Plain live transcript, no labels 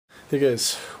Hey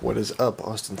guys, what is up?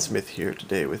 Austin Smith here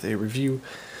today with a review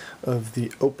of the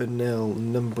Opinel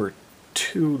number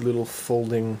 2 little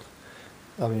folding.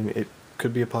 I mean, it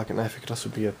could be a pocket knife, it could also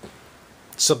be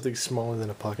something smaller than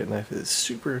a pocket knife. It's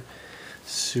super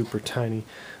tiny.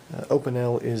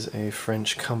 Opinel is a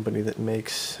French company that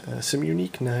makes some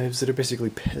unique knives that are basically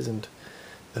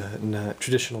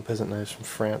traditional peasant knives from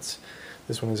France.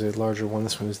 This one is a larger one.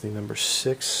 This one is the number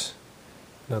 6,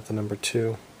 not the number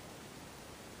 2.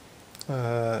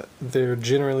 They're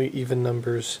generally even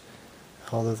numbers,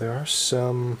 although there are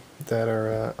some that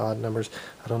are odd numbers.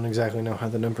 I don't exactly know how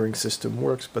the numbering system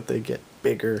works, but they get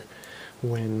bigger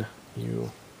when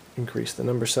you increase the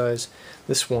number size.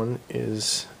 This one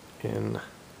is in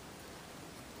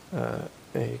a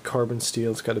carbon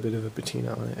steel. It's got a bit of a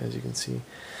patina on it, as you can see.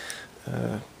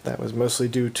 That was mostly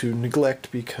due to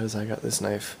neglect, because I got this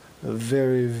knife a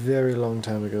very long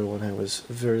time ago when I was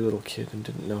a very little kid and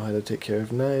didn't know how to take care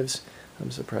of knives. I'm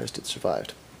surprised it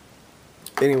survived.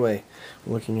 Anyway,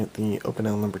 looking at the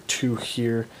Opinel number 2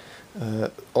 here,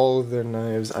 all of their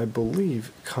knives, I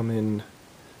believe, come in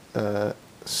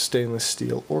stainless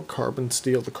steel or carbon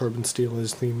steel. The carbon steel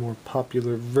is the more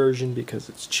popular version because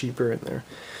it's cheaper, and they're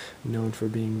known for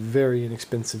being very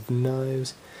inexpensive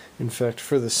knives. In fact,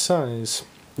 for the size,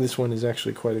 this one is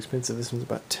actually quite expensive. This one's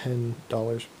about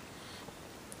 $10,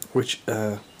 which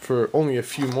for only a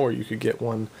few more you could get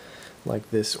one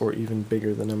like this, or even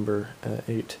bigger, the number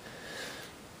 8.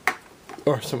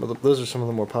 Or those are some of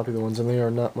the more popular ones, and they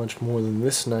are not much more than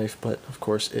this knife, but of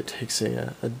course it takes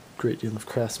a great deal of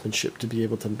craftsmanship to be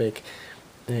able to make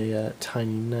a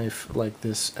tiny knife like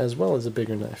this, as well as a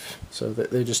bigger knife. So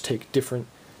they just take different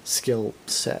skill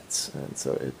sets, and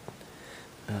so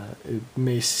it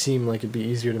may seem like it'd be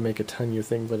easier to make a tinier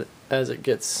thing, but as it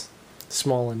gets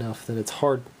small enough that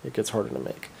it gets harder to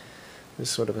make. There's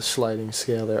sort of a sliding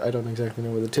scale there. I don't exactly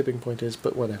know where the tipping point is,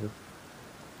 but whatever.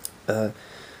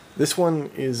 This one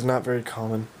is not very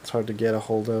common. It's hard to get a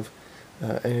hold of,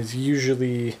 and it's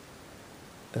usually,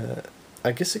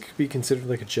 I guess it could be considered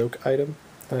like a joke item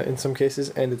in some cases,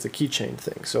 and it's a keychain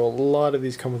thing. So a lot of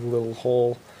these come with a little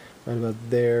hole right about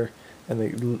there, and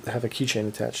they have a keychain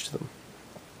attached to them.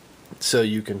 So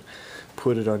you can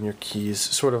put it on your keys,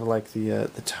 sort of like the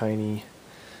tiny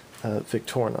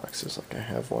Victorinoxes. Like I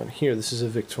have one here. This is a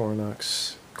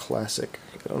Victorinox Classic.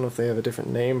 I don't know if they have a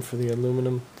different name for the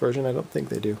aluminum version. I don't think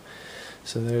they do.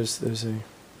 So there's a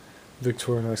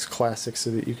Victorinox Classic,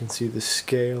 so that you can see the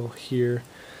scale here.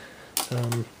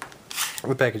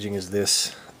 The packaging is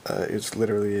this. It's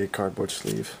literally a cardboard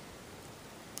sleeve.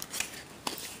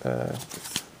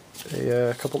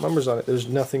 A couple numbers on it. There's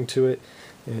nothing to it,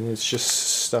 and it's just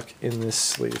stuck in this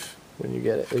sleeve when you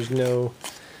get it. There's no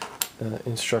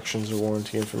instructions or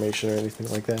warranty information or anything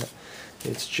like that.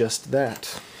 It's just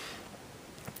that.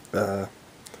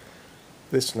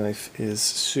 This knife is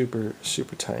super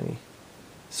tiny,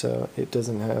 so it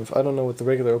doesn't have, I don't know what the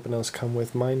regular Opinels come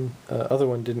with. Mine, other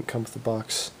one didn't come with the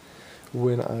box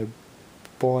when I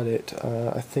bought it.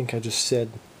 I think I just said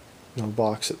no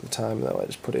box at the time, though I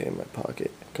just put it in my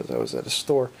pocket because I was at a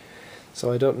store.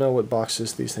 So I don't know what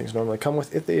boxes these things normally come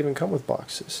with, if they even come with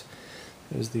boxes.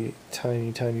 There's the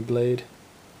tiny blade.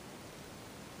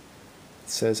 It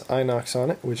says inox on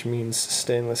it, which means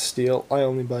stainless steel. I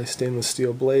only buy stainless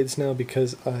steel blades now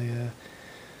because I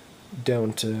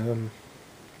don't.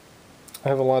 I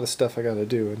have a lot of stuff I gotta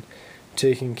do, and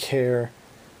taking care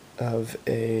of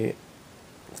a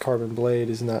carbon blade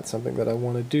is not something that I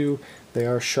want to do. They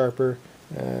are sharper.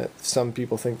 Some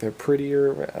people think they're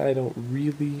prettier. I don't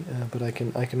really, but I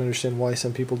can understand why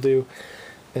some people do,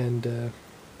 and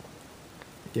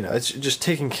you know, it's just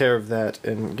taking care of that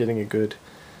and getting a good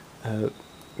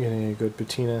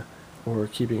patina, or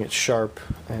keeping it sharp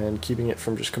and keeping it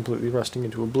from just completely rusting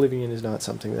into oblivion, is not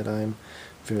something that I'm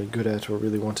very good at or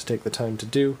really want to take the time to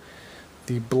do.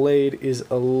 The blade is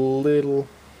about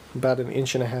 1.5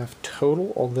 inches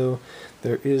total, although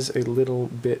there is a little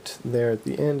bit there at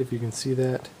the end, if you can see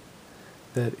that.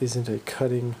 That isn't a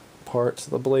cutting part.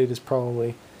 So the blade is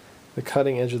probably, the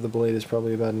cutting edge of the blade is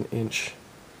probably about 1 inch.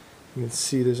 You can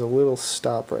see there's a little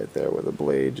stop right there where the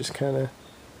blade just kind of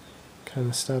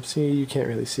stops. See, you can't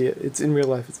really see it. It's in real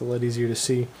life, it's a lot easier to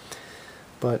see,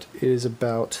 but it is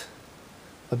about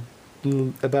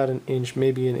 1 inch,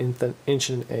 maybe an inch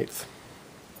and 1/8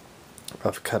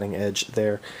 of cutting edge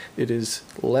there. It is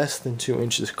less than 2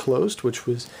 inches closed, which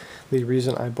was the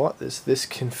reason I bought this. This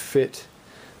can fit,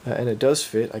 and it does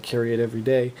fit, I carry it every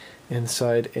day,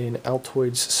 inside an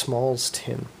Altoids Smalls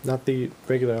tin. Not the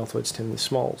regular Altoids tin, the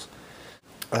Smalls.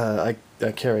 I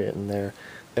carry it in there,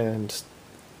 and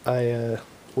I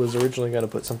was originally going to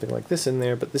put something like this in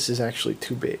there, but this is actually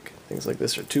too big. Things like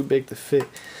this are too big to fit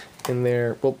in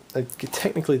there. Well,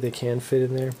 technically they can fit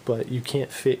in there, but you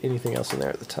can't fit anything else in there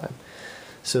at the time.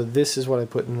 So this is what I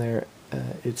put in there.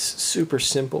 It's super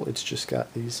simple. It's just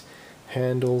got these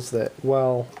handles that,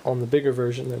 while on the bigger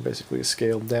version, they're basically a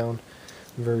scaled down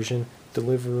version,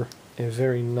 deliver a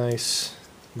very nice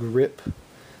grip,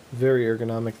 very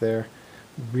ergonomic there,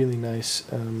 really nice.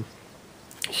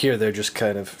 Here they're just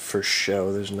kind of for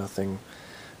show. There's nothing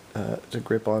to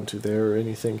grip onto there or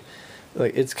anything.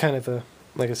 Like, it's kind of a,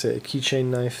 like I say, a keychain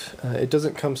knife. It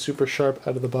doesn't come super sharp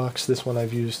out of the box. This one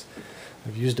I've used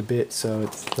a bit, so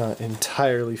it's not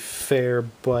entirely fair,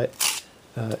 but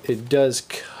it does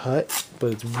cut,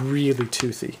 but it's really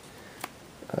toothy.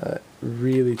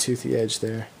 Really toothy edge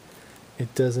there.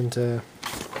 It doesn't,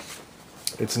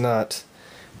 it's not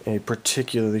a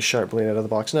particularly sharp blade out of the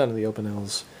box. None of the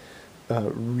Opinels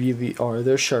really are.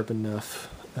 They're sharp enough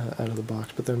out of the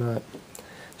box, but they're not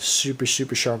super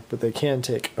sharp, but they can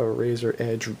take a razor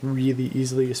edge really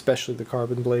easily, especially the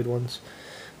carbon blade ones.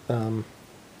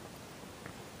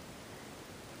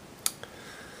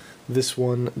 This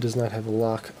one does not have a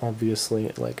lock, obviously,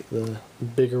 like the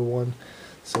bigger one,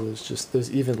 so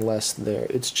there's even less there.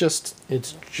 It's just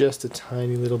a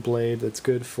tiny little blade that's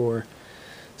good for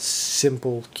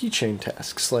simple keychain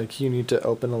tasks, like you need to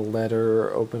open a letter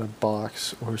or open a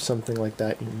box or something like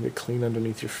that. You need to clean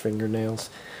underneath your fingernails.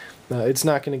 It's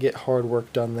not going to get hard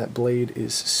work done. That blade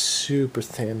is super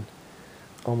thin,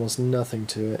 almost nothing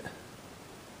to it.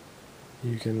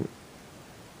 You can,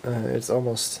 it's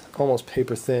almost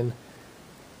paper thin.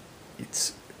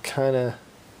 It's kind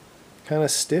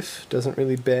of stiff, doesn't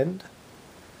really bend.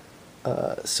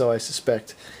 So I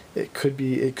suspect it could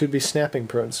be snapping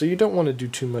prone. So you don't want to do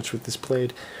too much with this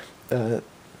blade. There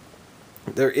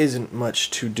isn't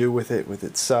much to do with it, with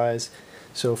its size.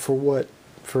 So for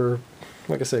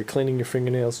like I said, cleaning your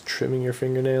fingernails, trimming your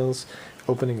fingernails,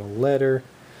 opening a letter,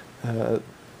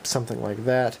 something like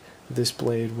that, this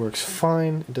blade works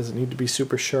fine. It doesn't need to be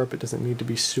super sharp. It doesn't need to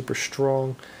be super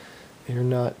strong. You're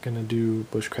not going to do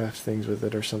bushcraft things with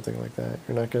it or something like that.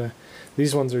 You're not going to...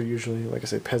 These ones are usually, like I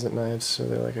say, peasant knives, so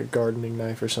they're like a gardening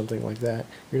knife or something like that.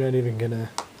 You're not even going to...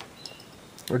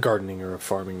 Or gardening or a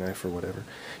farming knife or whatever.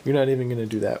 You're not even going to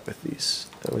do that with these,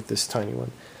 with this tiny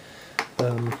one.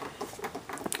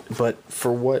 But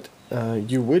for what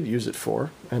you would use it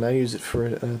for, and I use it for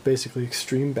basically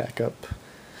extreme backup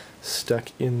stuck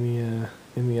in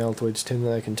the Altoids tin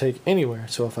that I can take anywhere.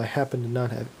 So if I happen to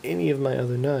not have any of my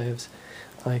other knives,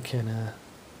 I can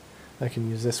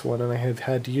use this one, and I have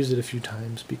had to use it a few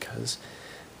times because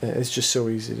it's just so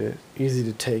easy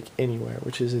to take anywhere,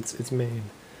 which is its main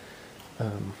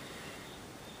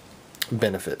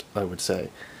benefit, I would say.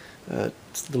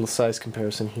 Just a little size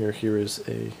comparison here. Here is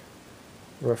a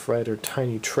Rough Rider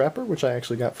Tiny Trapper, which I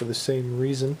actually got for the same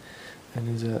reason, and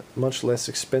is much less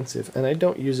expensive. And I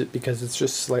don't use it because it's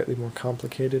just slightly more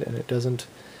complicated, and it doesn't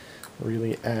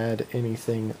really add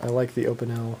anything. I like the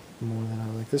Opinel more than I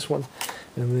like this one.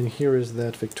 And then here is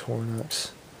that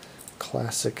Victorinox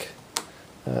Classic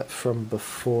from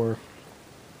before.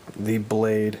 The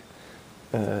blade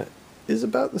is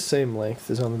about the same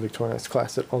length as on the Victorinox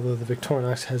Classic, although the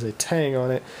Victorinox has a tang on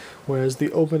it, whereas the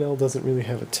Opinel doesn't really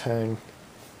have a tang.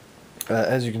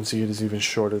 As you can see, it is even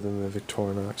shorter than the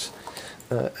Victorinox.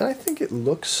 And I think it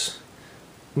looks...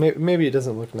 Maybe it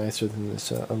doesn't look nicer than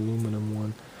this aluminum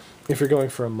one, if you're going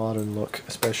for a modern look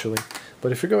especially.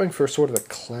 But if you're going for sort of a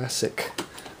classic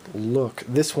look,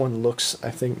 this one looks, I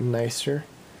think, nicer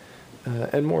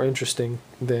and more interesting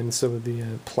than some of the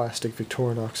plastic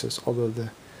Victorinoxes, although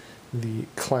the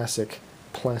classic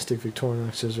plastic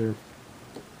Victorinoxes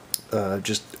are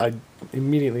just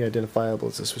immediately identifiable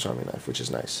as a Swiss Army knife, which is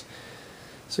nice.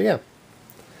 So yeah,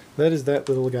 that is that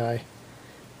little guy.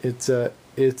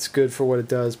 It's good for what it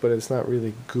does, but it's not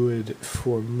really good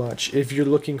for much. If you're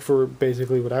looking for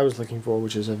basically what I was looking for,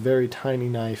 which is a very tiny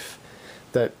knife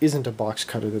that isn't a box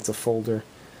cutter, that's a folder,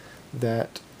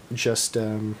 that just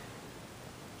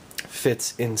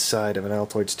fits inside of an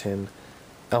Altoids tin,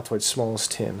 Altoids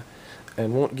smallest tin,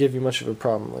 and won't give you much of a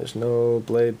problem. There's no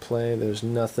blade play, there's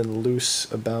nothing loose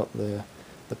about the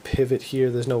pivot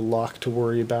here, there's no lock to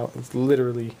worry about. It's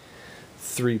literally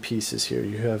 3 pieces here.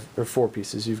 You have, or 4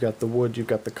 pieces. You've got the wood, you've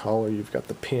got the collar, you've got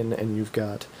the pin, and you've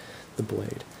got the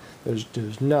blade.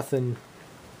 There's nothing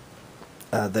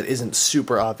that isn't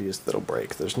super obvious that'll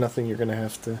break. There's nothing you're going to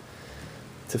have to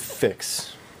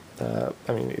fix. I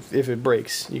mean, if it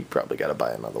breaks, you probably got to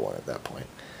buy another one at that point.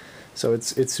 So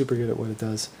it's super good at what it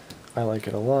does. I like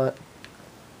it a lot.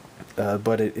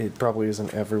 but it probably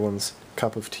isn't everyone's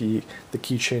cup of tea. The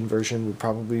keychain version would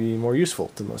probably be more useful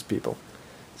to most people.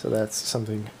 So that's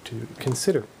something to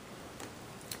consider.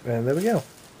 And there we go.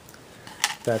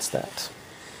 That's that.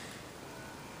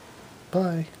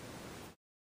 Bye.